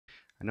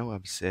I know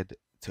I've said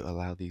to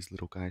allow these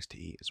little guys to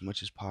eat as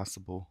much as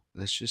possible.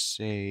 Let's just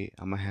say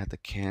I'm gonna have to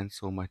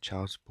cancel my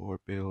child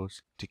support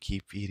bills to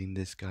keep feeding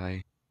this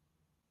guy.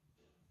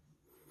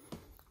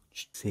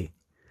 See,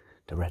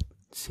 the red,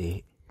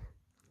 see.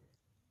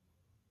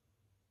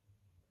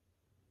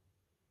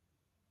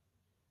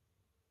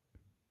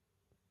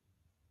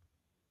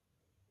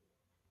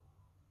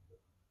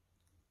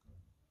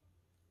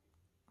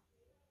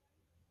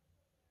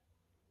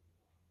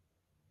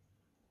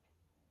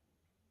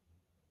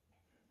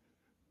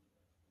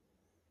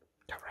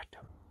 The red.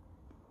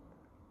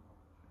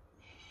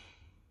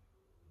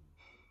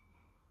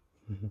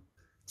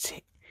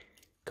 See,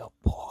 good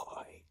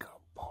boy,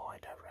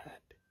 the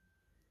red.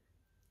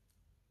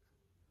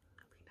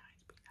 Be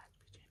nice, be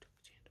gentle, be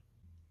gentle.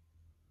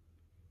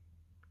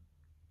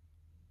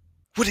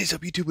 What is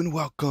up, YouTube, and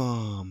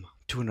welcome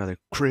to another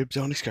Crib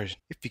Zone excursion.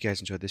 If you guys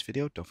enjoyed this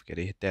video, don't forget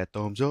to hit that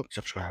thumbs up,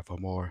 subscribe for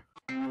more.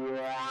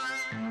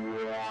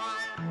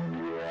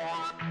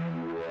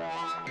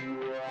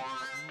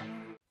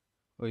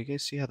 Well, you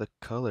guys see how the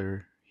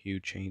color hue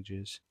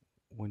changes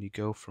when you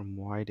go from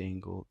wide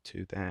angle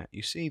to that.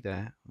 You see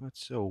that?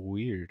 That's so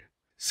weird.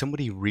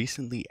 Somebody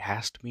recently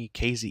asked me,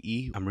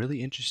 KZE, I'm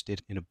really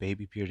interested in a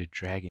baby bearded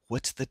dragon.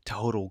 What's the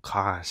total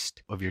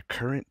cost of your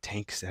current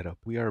tank setup?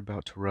 We are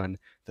about to run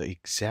the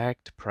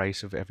exact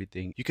price of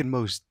everything. You can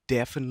most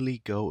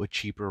definitely go a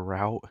cheaper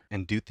route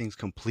and do things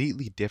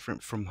completely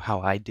different from how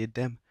I did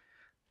them.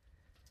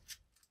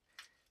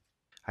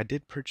 I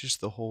did purchase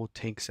the whole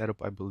tank setup.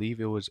 I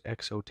believe it was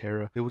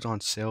Exoterra. It was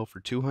on sale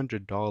for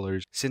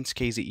 $200. Since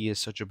KZE is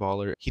such a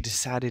baller, he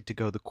decided to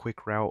go the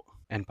quick route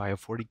and buy a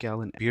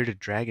 40-gallon bearded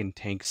dragon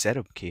tank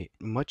setup kit.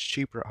 A much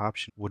cheaper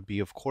option would be,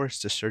 of course,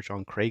 to search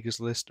on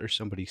Craigslist or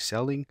somebody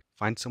selling.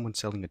 Find someone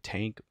selling a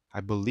tank.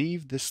 I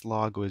believe this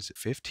log was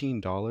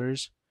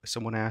 $15.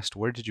 Someone asked,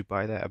 where did you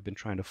buy that? I've been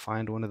trying to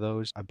find one of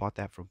those. I bought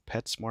that from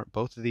PetSmart.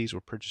 Both of these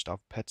were purchased off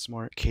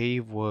PetSmart.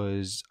 Cave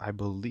was, I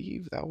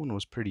believe that one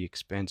was pretty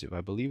expensive.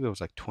 I believe it was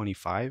like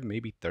 $25,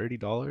 maybe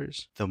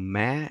 $30. The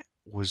mat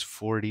was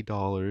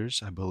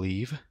 $40, I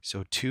believe.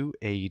 So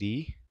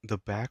 $280. The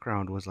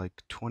background was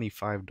like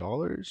 $25.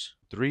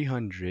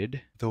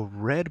 $300. The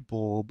red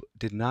bulb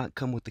did not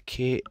come with the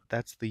kit.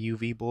 That's the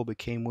UV bulb it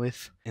came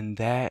with. And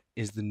that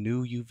is the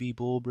new UV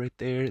bulb right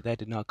there. That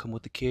did not come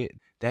with the kit.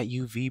 That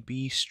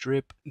UVB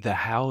strip, the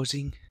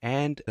housing,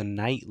 and the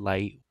night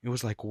light, it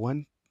was like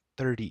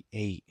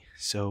 $138.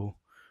 So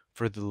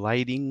for the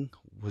lighting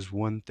was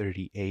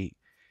 $138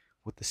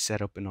 with the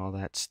setup and all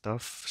that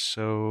stuff.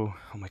 So,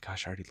 oh my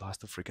gosh, I already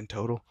lost the freaking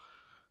total.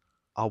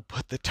 I'll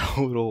put the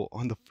total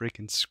on the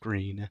freaking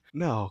screen.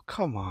 No,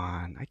 come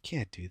on. I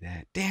can't do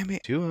that. Damn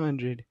it.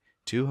 200,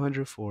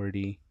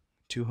 240,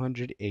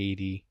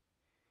 280,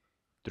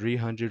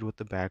 300 with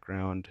the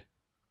background,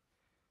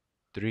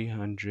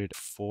 300,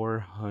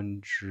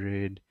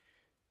 400,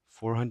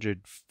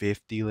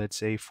 450, let's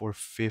say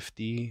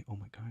 450. Oh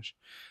my gosh.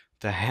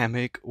 The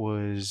hammock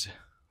was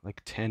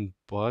like 10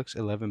 bucks,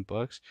 11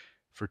 bucks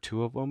for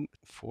two of them,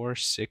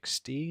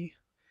 460.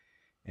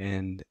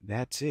 And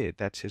that's it.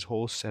 That's his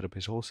whole setup.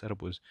 His whole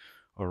setup was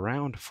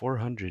around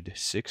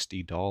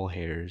 460 doll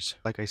hairs.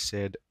 Like I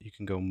said, you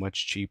can go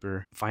much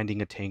cheaper.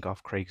 Finding a tank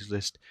off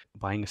Craigslist,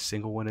 buying a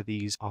single one of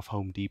these off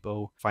Home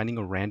Depot, finding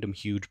a random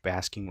huge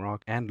basking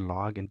rock and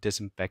log and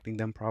disinfecting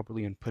them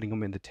properly and putting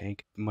them in the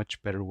tank. Much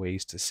better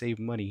ways to save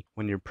money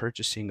when you're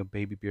purchasing a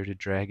baby bearded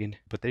dragon.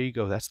 But there you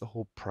go. That's the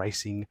whole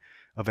pricing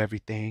of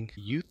everything.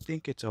 You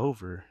think it's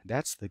over.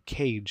 That's the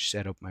cage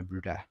setup, my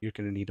bruda. You're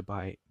going to need to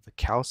buy the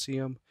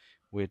calcium,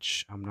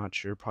 which I'm not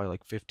sure, probably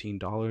like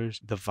 $15.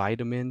 The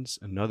vitamins,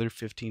 another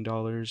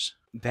 $15.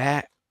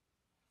 That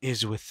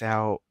is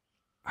without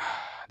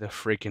the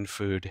freaking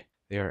food.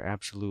 They are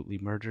absolutely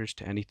murderous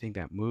to anything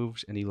that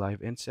moves, any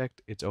live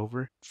insect. It's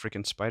over.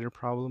 Freaking spider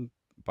problem,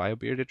 buy a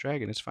bearded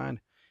dragon, it's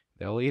fine.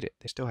 They'll eat it.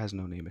 It still has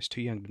no name. It's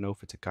too young to know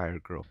if it's a guy or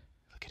girl.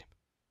 Look at him.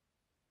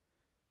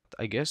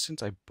 I guess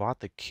since I bought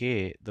the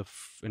kit, the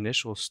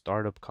initial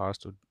startup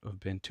cost would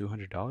have been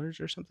 $200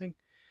 or something,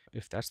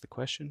 if that's the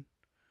question.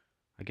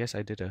 I guess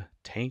I did a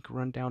tank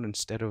rundown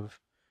instead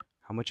of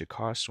how much it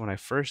cost when I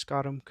first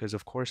got them, because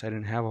of course I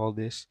didn't have all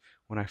this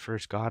when I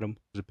first got them.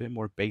 It was a bit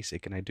more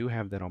basic, and I do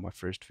have that on my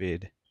first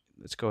vid.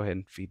 Let's go ahead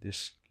and feed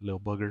this little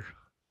bugger.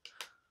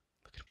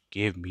 Look at him.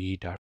 Give me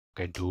the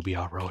freaking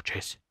dubia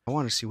roaches. I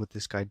want to see what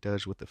this guy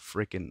does with the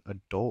freaking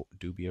adult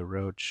dubia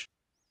roach.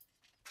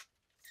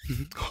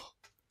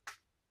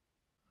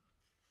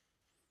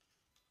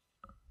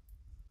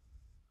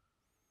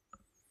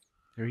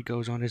 There he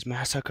goes on his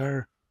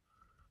massacre.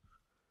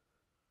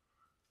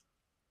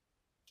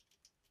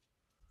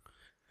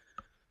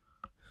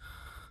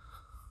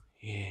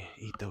 Yeah,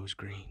 eat those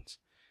greens.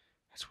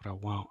 That's what I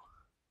want.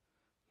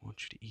 I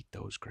want you to eat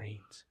those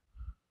greens.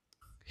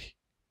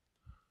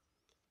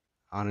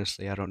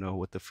 Honestly, I don't know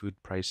what the food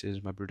price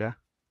is, my bruda.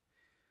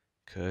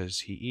 Because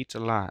he eats a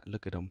lot.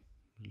 Look at him.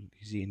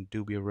 He's eating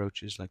dubia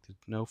roaches like there's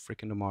no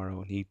freaking tomorrow.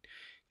 And he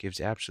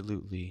gives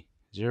absolutely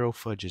zero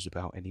fudges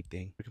about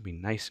anything. They're going to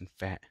be nice and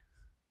fat.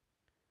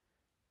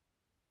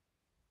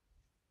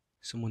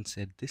 Someone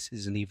said this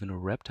isn't even a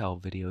reptile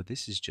video,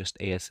 this is just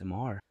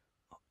ASMR.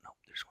 Oh no,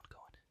 there's one going.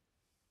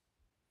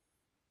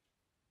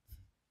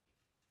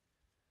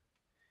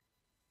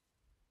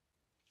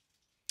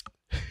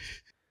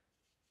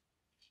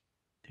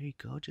 There you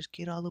go, just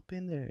get all up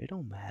in there. It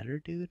don't matter,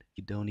 dude.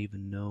 You don't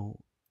even know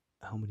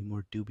how many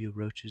more dubia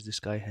roaches this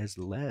guy has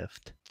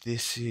left.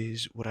 This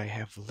is what I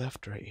have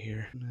left right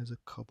here. This one has a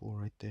couple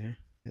right there.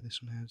 Yeah,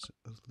 this one has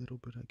a little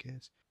bit, I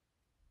guess.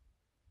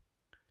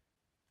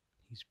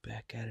 He's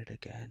back at it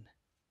again.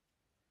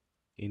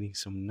 Eating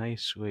some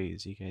nice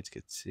ways, you guys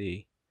could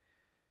see.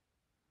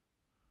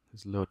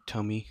 His little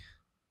tummy.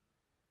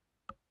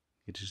 Look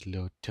at his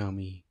little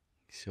tummy.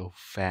 He's so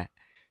fat.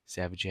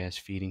 Savage ass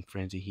feeding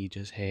frenzy he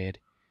just had.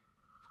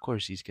 Of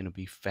course he's gonna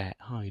be fat,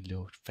 huh, you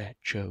little fat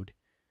chode.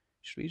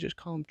 Should we just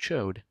call him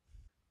Chode?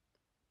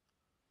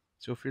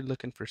 So if you're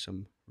looking for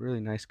some really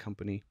nice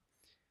company,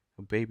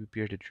 a baby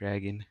bearded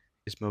dragon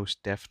is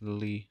most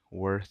definitely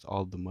worth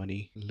all the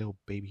money. Little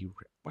baby,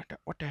 what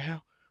the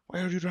hell? Why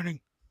are you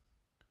running?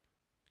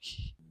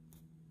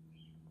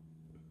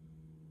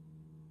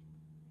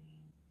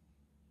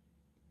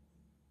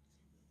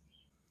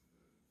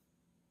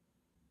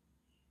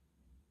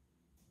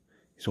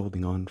 He's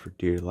holding on for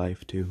dear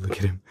life too. Look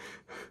at him.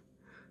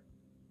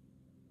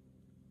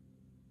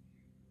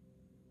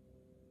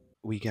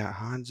 We got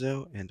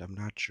Hanzo, and I'm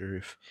not sure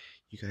if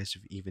you guys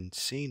have even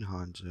seen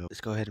Hanzo.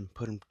 Let's go ahead and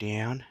put him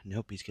down.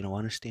 Nope, he's gonna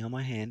want to stay on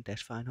my hand.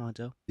 That's fine,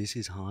 Hanzo. This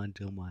is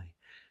Hanzo, my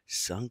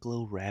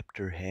Sunglow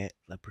Raptor hat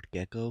leopard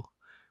gecko.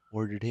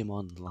 Ordered him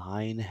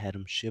online, had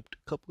him shipped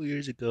a couple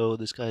years ago.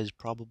 This guy is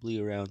probably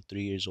around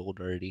 3 years old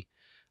already.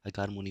 I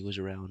got him when he was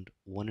around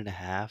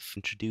 1.5.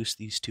 Introduced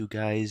these two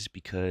guys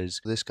because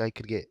this guy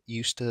could get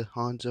used to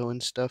Hanzo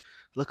and stuff.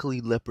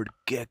 Luckily, leopard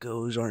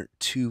geckos aren't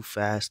too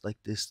fast like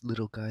this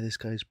little guy. This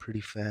guy's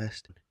pretty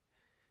fast.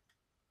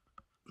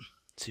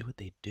 Let's see what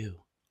they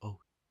do. Oh,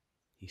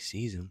 he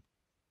sees him.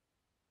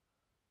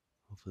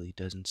 Hopefully he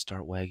doesn't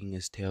start wagging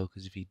his tail,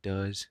 because if he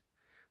does,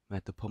 I'm gonna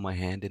have to put my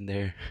hand in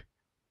there.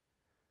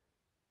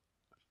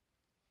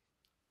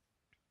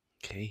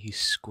 Okay, he's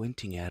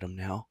squinting at him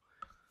now.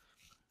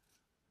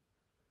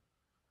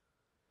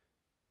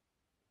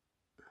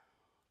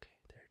 Okay,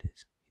 there it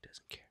is. He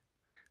doesn't care.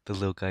 The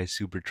little guy's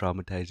super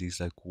traumatized. He's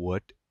like,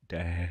 what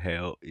the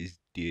hell is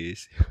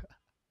this?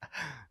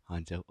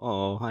 Hanzo.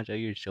 Oh, Hanzo,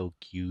 you're so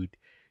cute.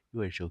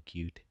 You are so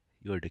cute.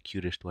 You are the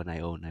cutest one I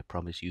own, I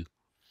promise you.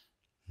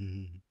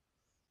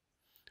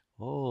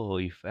 Oh,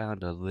 you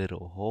found a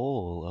little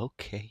hole.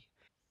 Okay.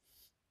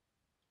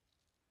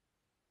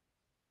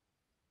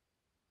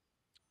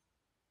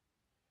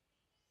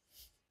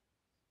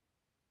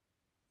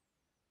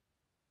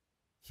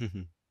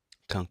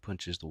 Kung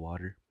punches the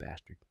water,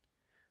 bastard.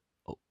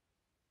 Oh.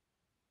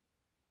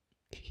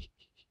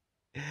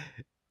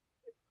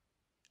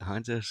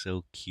 Hanzo's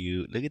so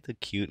cute. Look at the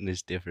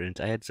cuteness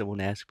difference. I had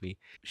someone ask me,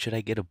 should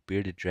I get a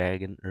bearded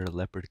dragon or a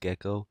leopard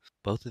gecko?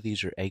 Both of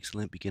these are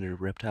excellent beginner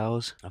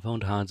reptiles. I've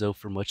owned Hanzo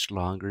for much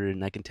longer,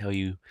 and I can tell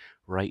you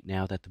right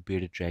now that the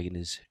bearded dragon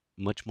is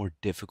much more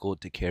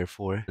difficult to care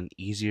for. An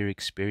easier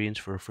experience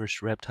for a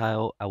first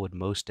reptile, I would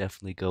most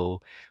definitely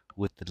go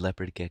with the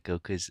leopard gecko,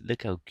 because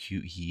look how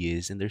cute he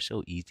is, and they're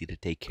so easy to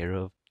take care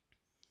of.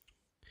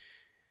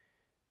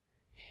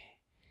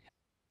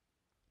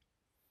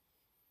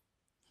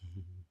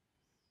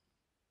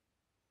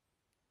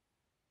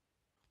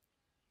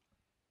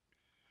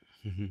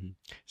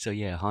 So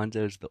yeah,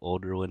 Hanzo's the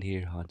older one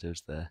here.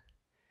 Hanzo's the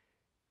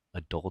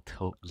adult.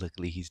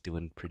 Luckily, he's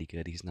doing pretty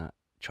good. He's not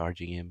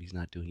charging him. He's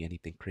not doing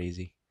anything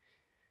crazy.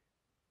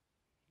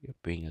 You're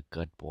being a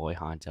good boy,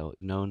 Hanzo.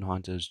 Known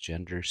Hanzo's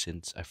gender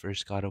since I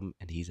first got him,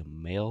 and he's a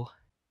male.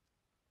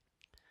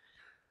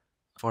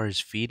 As far as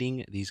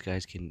feeding, these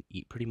guys can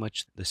eat pretty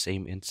much the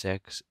same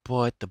insects,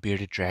 but the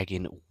bearded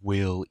dragon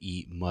will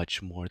eat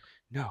much more.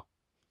 No,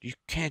 you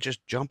can't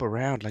just jump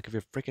around like if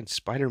you're freaking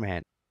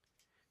Spider-Man.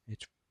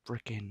 It's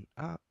freaking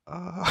I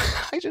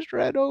just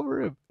ran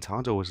over him.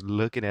 Hanzo was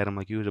looking at him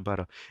like he was about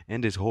to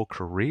end his whole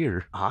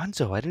career.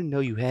 Hanzo, I didn't know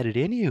you had it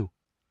in you.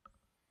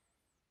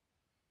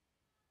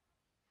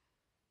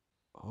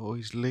 Oh,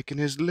 he's licking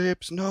his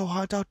lips. No,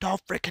 Hanzo,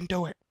 don't freaking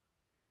do it.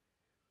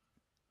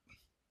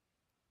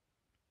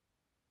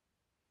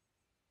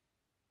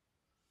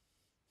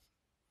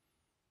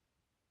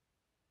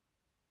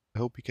 I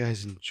hope you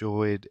guys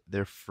enjoyed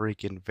their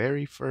freaking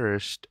very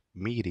first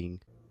meeting.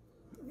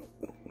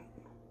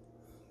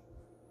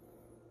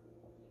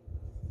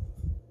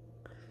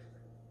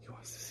 He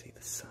wants to see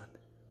the sun.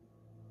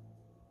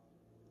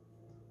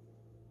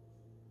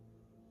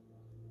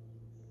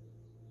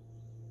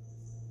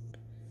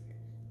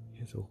 He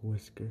has a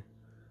whisker.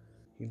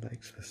 He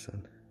likes the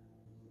sun.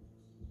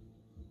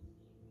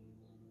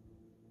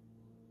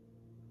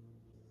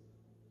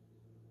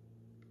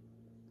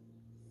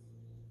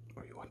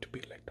 Or you want to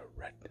be like the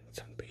rat and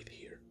sunbathe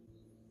here.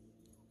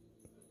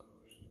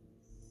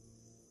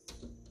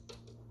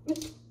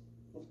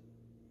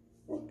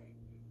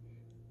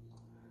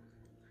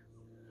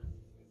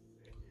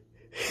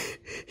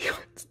 He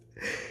wants to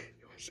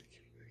keep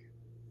looking.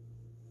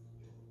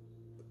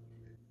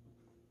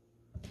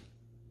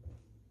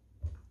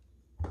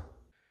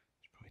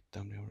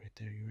 thumbnail right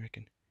there, you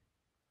reckon?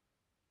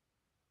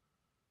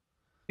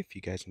 If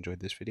you guys enjoyed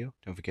this video,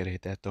 don't forget to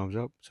hit that thumbs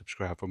up,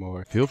 subscribe for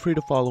more. Feel free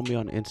to follow me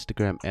on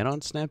Instagram and on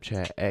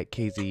Snapchat at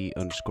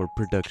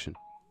KZ_production.